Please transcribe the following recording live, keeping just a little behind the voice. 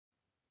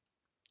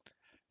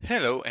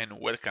Hello and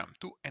welcome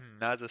to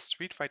another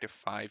Street Fighter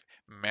V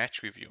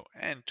match review.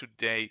 And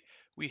today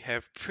we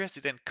have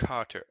President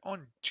Carter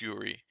on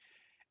Juri,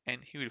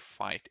 and he will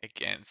fight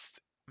against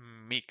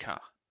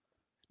Mika.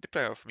 The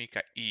player of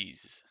Mika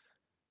is.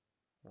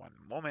 One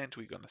moment,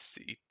 we're gonna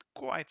see it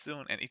quite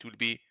soon, and it will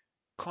be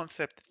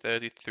Concept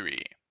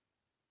 33.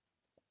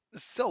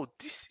 So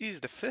this is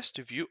the first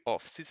review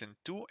of Season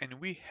 2, and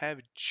we have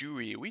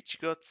Juri,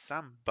 which got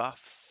some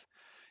buffs.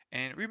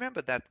 And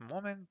remember that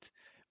moment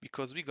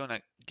because we're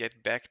gonna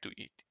get back to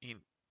it in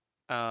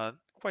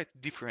quite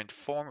different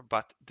form,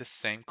 but the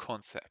same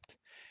concept.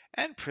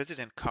 And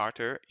President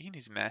Carter, in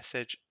his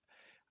message,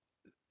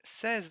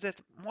 says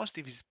that most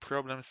of his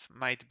problems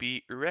might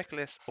be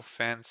reckless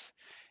offense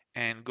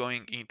and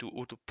going into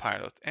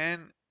autopilot.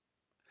 And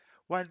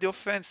while the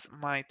offense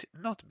might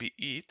not be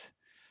it,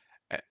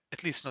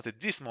 at least not at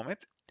this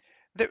moment,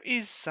 there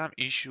is some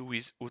issue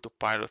with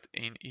autopilot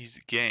in his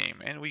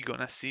game, and we're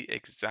gonna see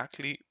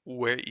exactly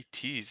where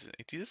it is.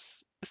 It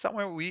is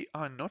somewhere we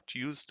are not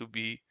used to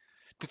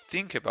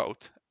think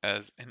about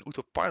as an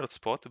autopilot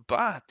spot,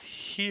 but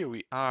here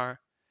we are,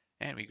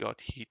 and we got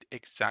hit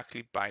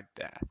exactly by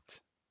that.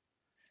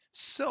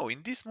 So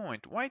in this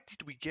moment, why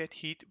did we get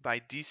hit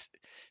by this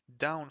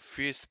down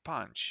fierce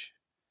punch?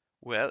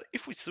 Well,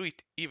 if we saw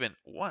it even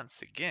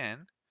once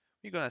again,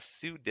 we're gonna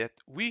see that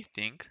we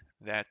think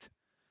that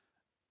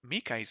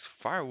Mika is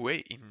far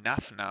away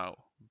enough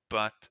now,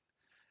 but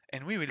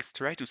and we will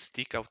try to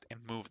stick out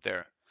and move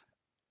there.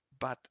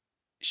 But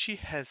she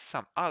has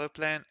some other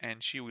plan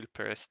and she will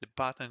press the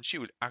button, she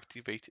will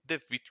activate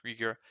the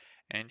V-trigger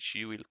and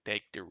she will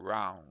take the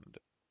round.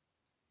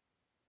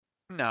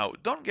 Now,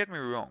 don't get me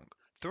wrong,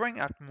 throwing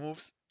out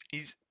moves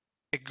is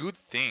a good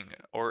thing,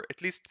 or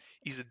at least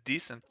is a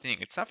decent thing.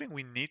 It's something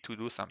we need to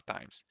do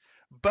sometimes.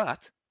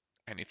 But,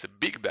 and it's a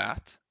big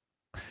but,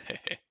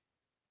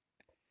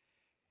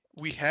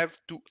 we have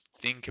to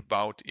think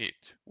about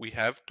it. We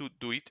have to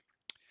do it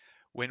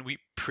when we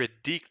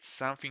predict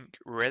something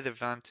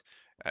relevant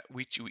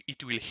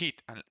it will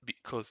hit, and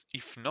because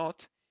if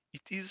not,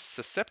 it is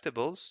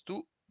susceptible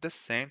to the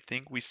same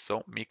thing we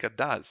saw Mika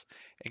does.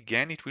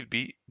 Again, it will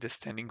be the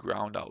standing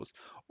roundhouse,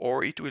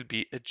 or it will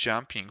be a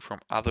jumping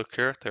from other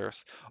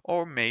characters,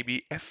 or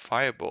maybe a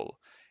fireball.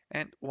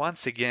 And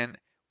once again,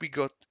 we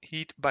got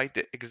hit by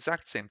the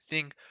exact same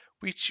thing,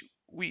 which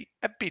we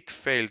a bit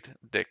failed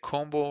the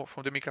combo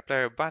from the Mika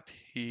player, but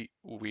he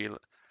will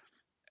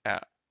uh,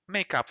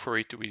 make up for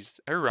it with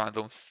a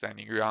random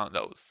standing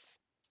roundhouse.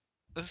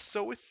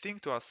 So we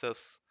think to ourselves,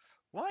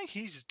 why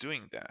he's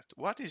doing that?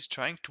 What he's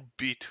trying to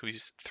beat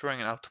his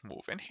throwing out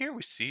move? And here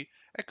we see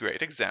a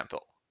great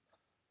example.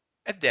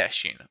 A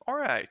dash in.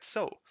 Alright,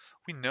 so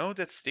we know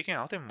that sticking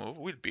out a move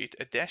will beat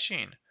a dash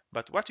in,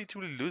 but what it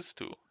will lose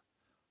to?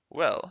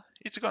 Well,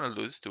 it's gonna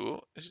lose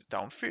to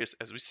down fierce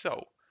as we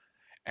saw.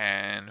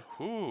 And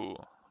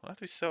what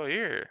we saw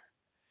here?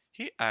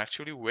 He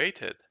actually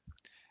waited.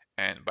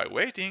 And by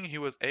waiting, he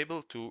was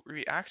able to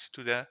react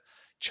to the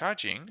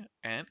charging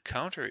and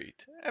counter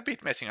it, a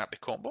bit messing up the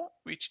combo,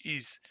 which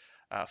is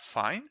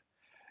fine.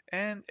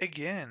 And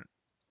again,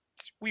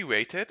 we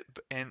waited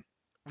and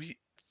we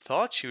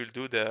thought she will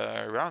do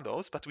the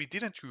roundhouse, but we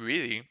didn't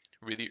really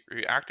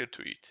reacted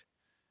to it.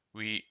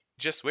 We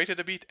just waited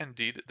a bit and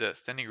did the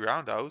standing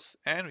roundhouse,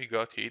 and we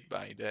got hit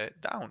by the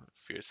down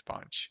fierce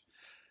punch.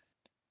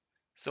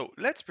 So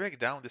let's break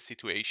down the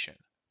situation.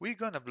 We're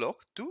gonna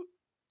block two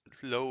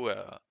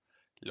low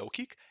low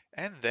kick,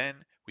 and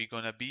then we're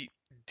gonna be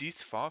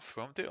this far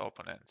from the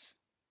opponents.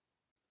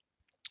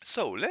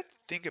 So let's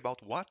think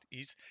about what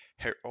is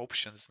her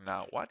options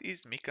now. What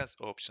is Mika's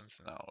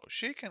options now?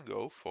 She can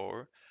go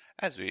for,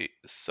 as we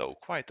saw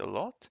quite a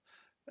lot,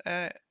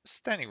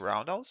 standing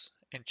roundhouse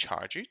and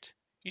charge it.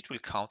 It will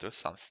counter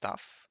some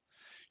stuff.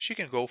 She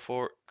can go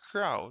for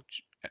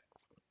crouch,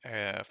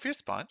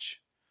 fierce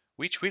punch,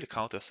 which will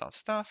counter some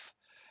stuff.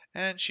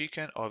 And she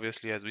can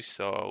obviously, as we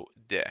saw,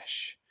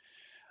 dash.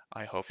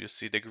 I hope you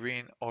see the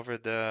green over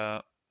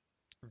the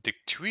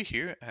tree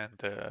here and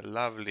the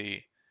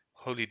lovely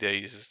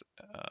holidays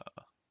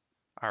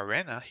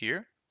arena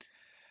here.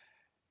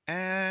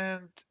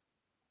 And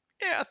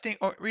yeah, I think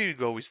I'll really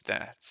go with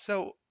that.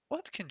 So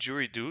what can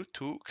Juri do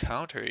to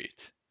counter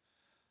it?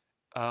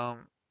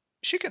 Um,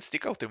 she can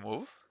stick out a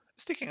move.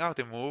 Sticking out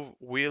a move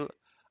will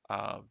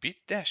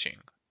beat dashing,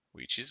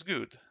 which is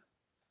good.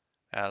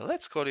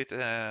 Let's call it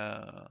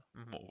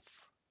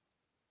move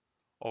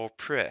or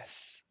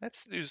press.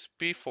 Let's use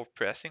P for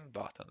pressing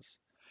buttons.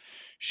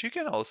 She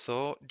can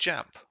also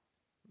jump.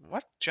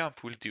 What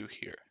jump will do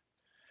here?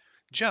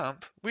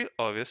 Jump will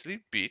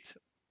obviously beat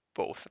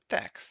both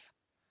attacks,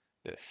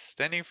 the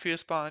standing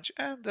fierce punch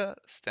and the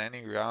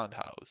standing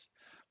roundhouse.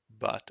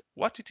 But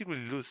what it will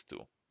lose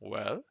to?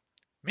 Well,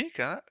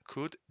 Mika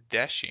could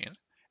dash in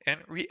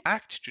and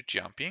react to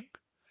jumping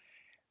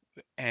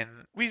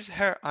and with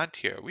her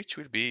anti-air, which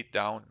will be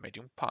down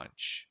medium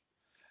punch.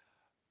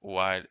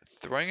 While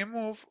throwing a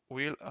move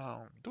will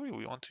do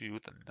we want to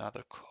use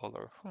another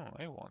color?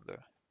 I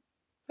wonder.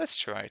 Let's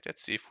try it.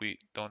 Let's see if we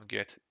don't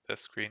get the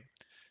screen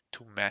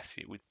too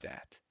messy with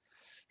that.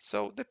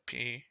 So the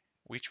P,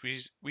 which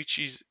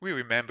is we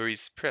remember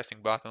is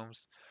pressing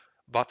buttons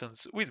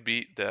will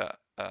be the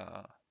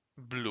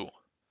blue.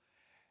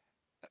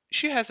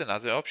 She has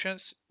another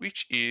options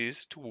which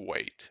is to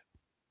wait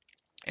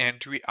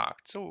and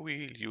react. So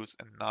we'll use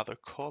another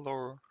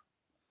color. I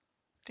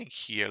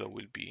think yellow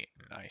will be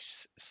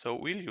nice. So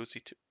we'll use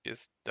it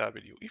as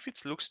W. If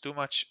it looks too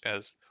much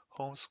as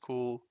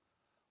homeschool,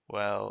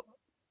 well,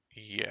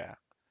 yeah.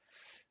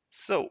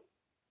 So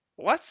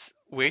what's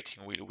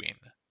waiting will win?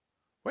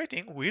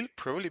 Waiting will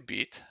probably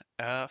beat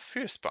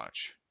Fierce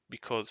Punch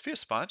because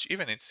Fierce Punch,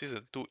 even in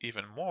season 2,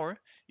 even more,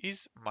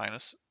 is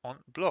minus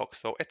on block.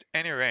 So at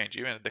any range,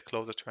 even at the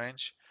closest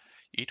range,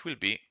 it will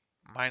be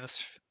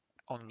minus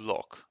on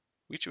block,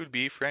 which will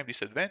be frame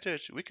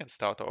disadvantage. We can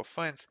start our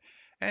offense,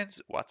 and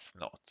what's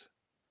not.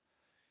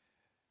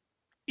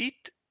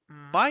 It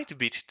might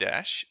beat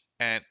Dash,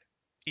 and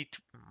it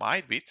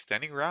might beat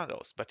Standing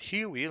Roundhouse, but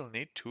here we'll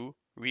need to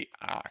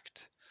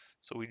react.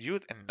 So we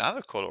use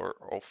another color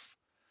of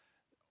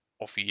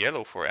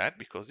yellow for that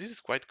because this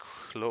is quite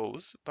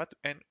close, but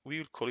and we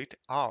will call it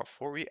R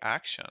for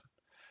reaction.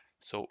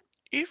 So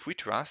if we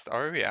trust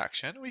our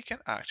reaction, we can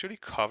actually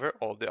cover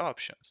all the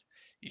options.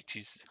 It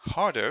is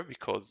harder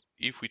because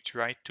if we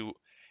try to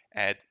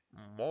add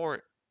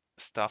more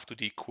stuff to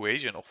the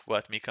equation of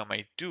what Mika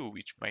might do,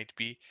 which might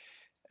be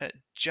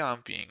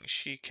jumping,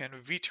 she can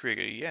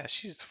V-trigger. Yes,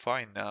 she's far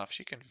enough.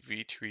 She can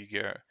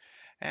V-trigger,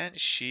 and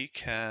she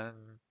can,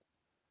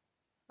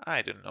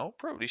 I don't know,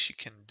 probably she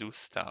can do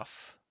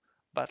stuff,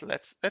 but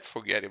let's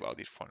forget about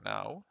it for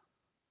now.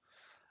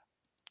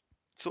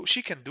 So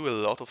she can do a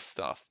lot of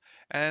stuff,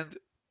 and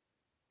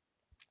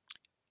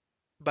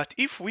but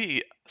if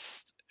we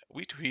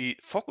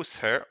focus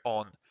her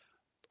on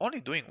only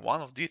doing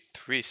one of these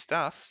three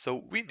stuff, so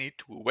we need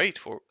to wait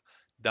for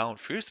down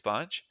first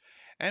punch,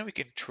 and we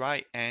can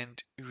try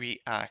and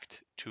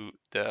react to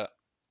the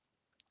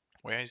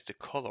where is the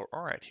color?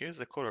 All right, here's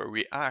the color.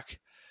 React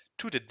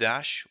to the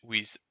dash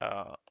with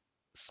a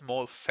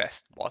small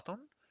fast button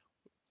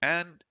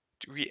and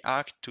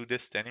react to the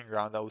standing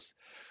roundhouse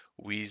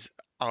with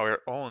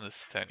our own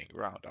standing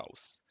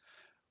roundhouse,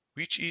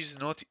 which is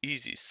not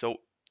easy.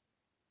 So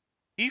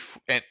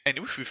and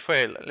if we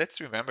fail, let's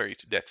remember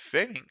it that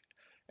failing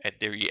at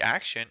the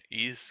reaction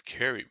is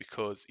scary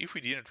because if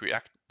we didn't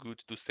react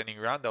good to standing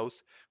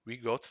roundhouse, we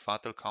got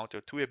fatal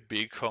counter to a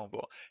big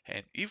combo.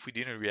 And if we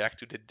didn't react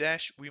to the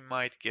dash, we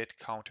might get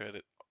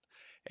countered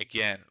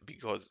again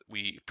because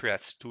we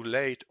pressed too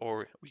late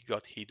or we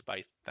got hit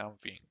by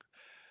something.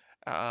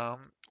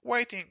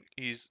 Waiting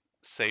is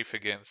safe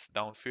against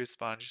down first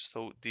punch,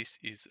 so this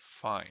is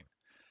fine.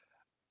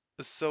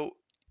 So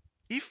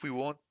if we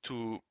want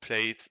to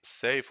play it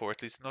safe or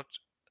at least not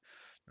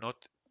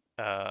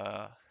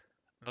uh,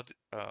 not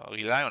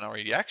rely on our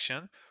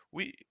reaction,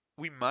 we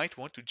we might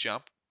want to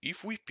jump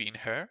if we pin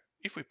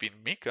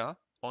Mika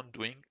on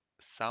doing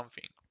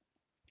something.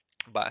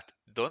 But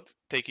don't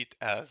take it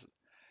as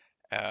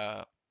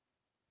uh,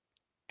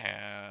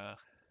 uh,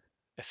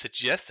 a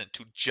suggestion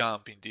to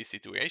jump in this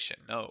situation.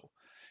 No,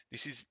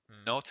 this is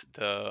not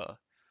the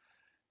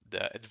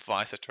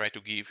advice I try to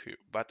give you,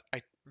 but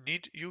I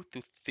need you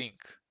to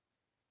think.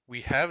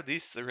 We have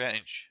this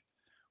range.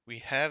 We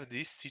have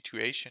this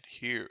situation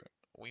here.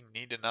 We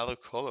need another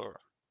color.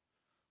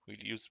 We'll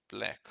use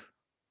black.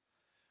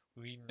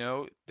 We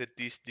know that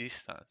this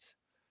distance.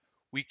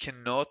 We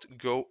cannot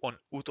go on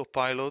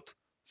autopilot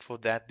for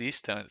that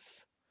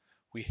distance.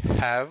 We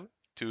have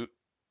to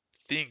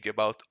think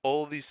about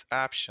all these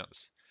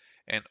options.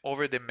 And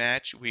over the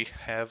match, we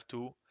have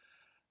to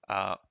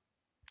uh,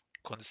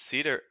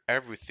 consider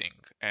everything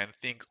and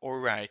think, all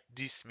right,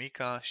 this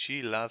Mika,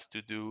 she loves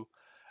to do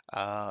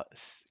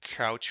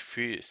crouch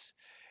freeze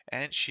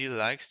and she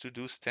likes to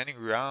do standing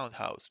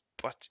roundhouse,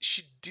 but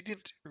she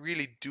didn't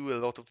really do a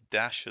lot of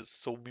dashes,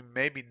 so we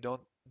maybe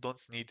don't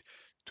need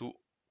to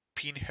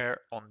pin her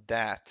on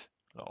that.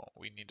 No,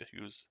 we need to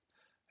use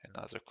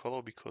another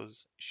color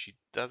because she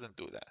doesn't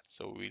do that.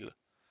 So we'll,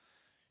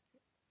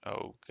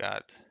 oh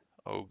God,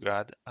 oh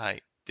God,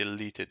 I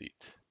deleted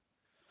it.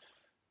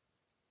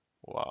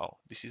 Wow,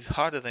 this is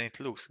harder than it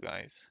looks,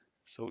 guys.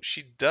 So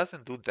she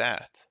doesn't do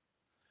that.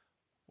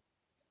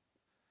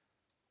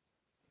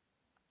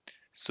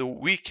 So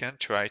we can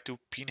try to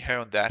pin her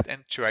on that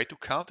and try to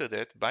counter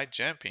that by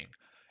jumping.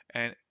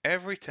 And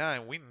every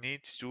time we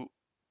need to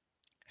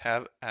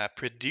have a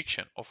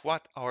prediction of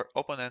what our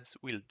opponents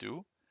will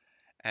do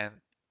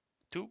and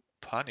to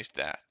punish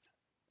that.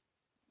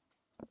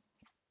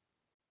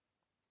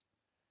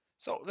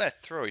 So let's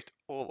throw it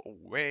all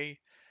away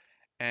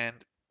and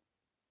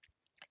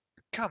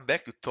come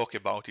back to talk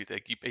about it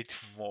a bit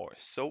more.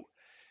 So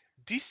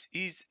this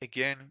is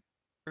again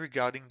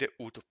regarding the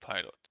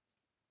autopilot.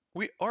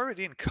 We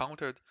already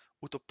encountered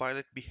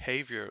autopilot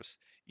behaviors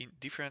in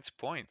different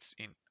points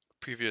in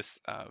previous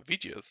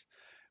videos,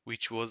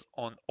 which was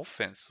on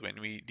offense when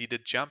we did the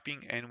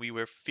jumping and we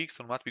were fixed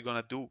on what we're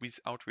gonna do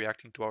without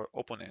reacting to our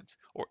opponents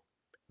or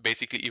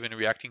basically even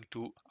reacting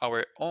to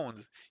our own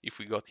if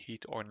we got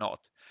hit or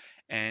not.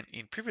 And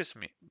in previous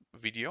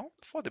video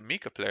for the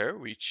Mika player,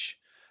 which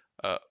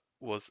uh,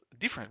 was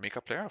different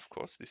Mika player, of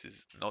course, this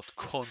is not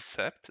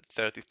Concept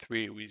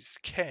 33 with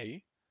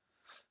K.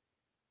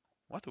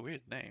 What a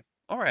weird name.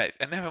 Alright,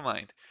 and never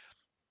mind.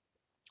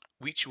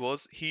 Which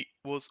was he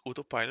was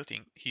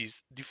autopiloting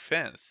his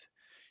defense.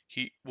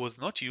 He was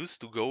not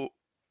used to go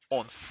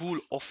on full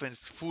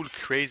offense, full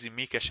crazy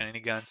Mika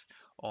shenanigans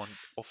on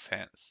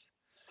offense.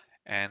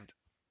 And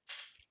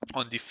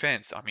on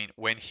defense, I mean,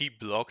 when he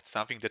blocked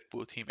something that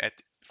put him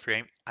at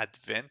frame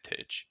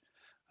advantage.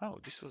 Oh,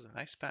 this was a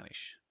nice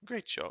Spanish.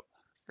 Great job.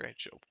 Great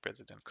job,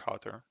 President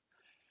Carter.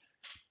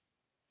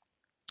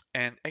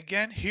 And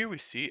again, here we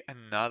see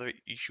another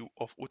issue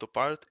of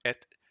autopilot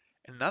at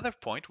another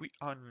point we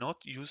are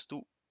not used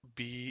to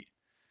be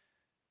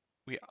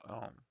we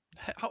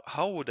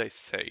how would I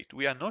say it?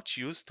 We are not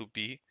used to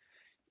be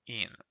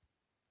in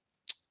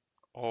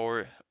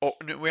or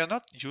no, we are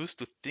not used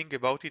to think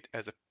about it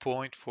as a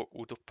point for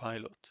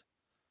autopilot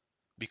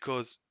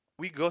because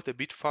we got a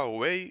bit far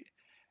away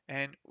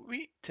and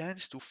we tend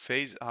to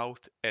phase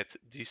out at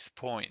this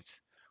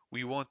point.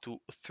 We want to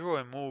throw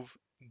a move,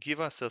 give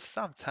ourselves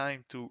some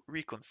time to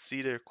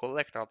reconsider,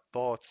 collect our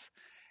thoughts,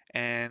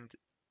 and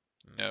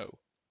no,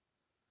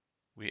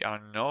 we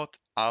are not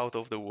out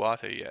of the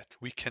water yet.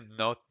 We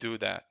cannot do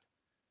that.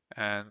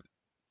 And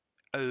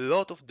a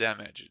lot of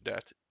damage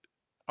that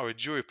our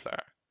Juri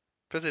player,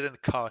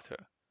 President Carter,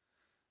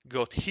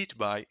 got hit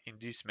by in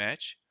this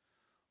match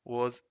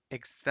was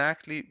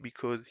exactly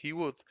because he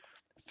was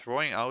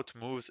throwing out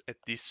moves at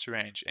this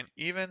range. And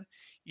even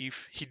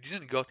if he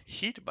didn't got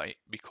hit by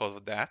because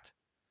of that,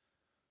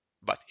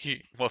 but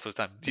he most of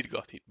the time did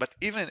got hit. But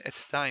even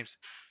at times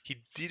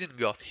he didn't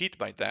got hit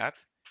by that,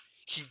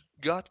 he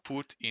got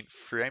put in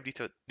frame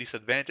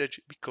disadvantage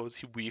because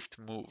he whiffed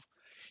move.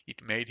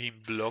 It made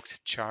him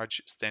blocked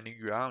charge standing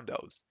ground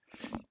out.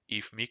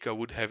 If Mika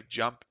would have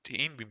jumped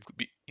in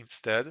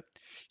instead,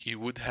 he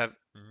would have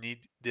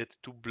needed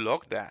to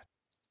block that.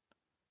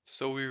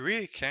 So we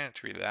really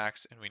can't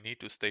relax and we need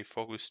to stay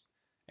focused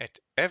at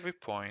every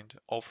point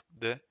of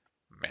the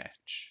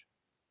match.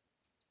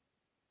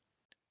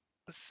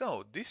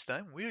 So this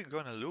time we're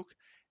gonna look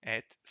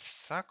at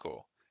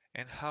Sako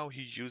and how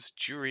he used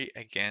Juri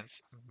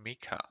against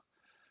Mika.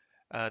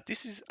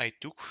 This is I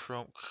took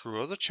from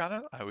Karozzo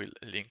channel. I will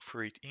link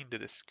for it in the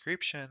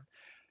description.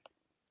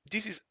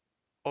 This is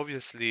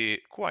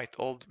obviously quite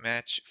old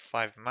match,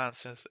 5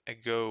 months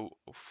ago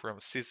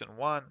from season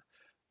 1,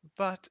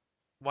 but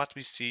what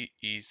we see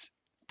is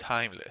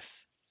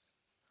timeless.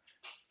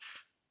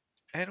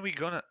 And we're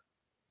gonna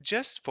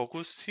just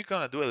focus, he's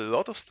gonna do a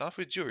lot of stuff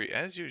with Juri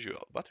as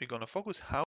usual, but we're gonna focus how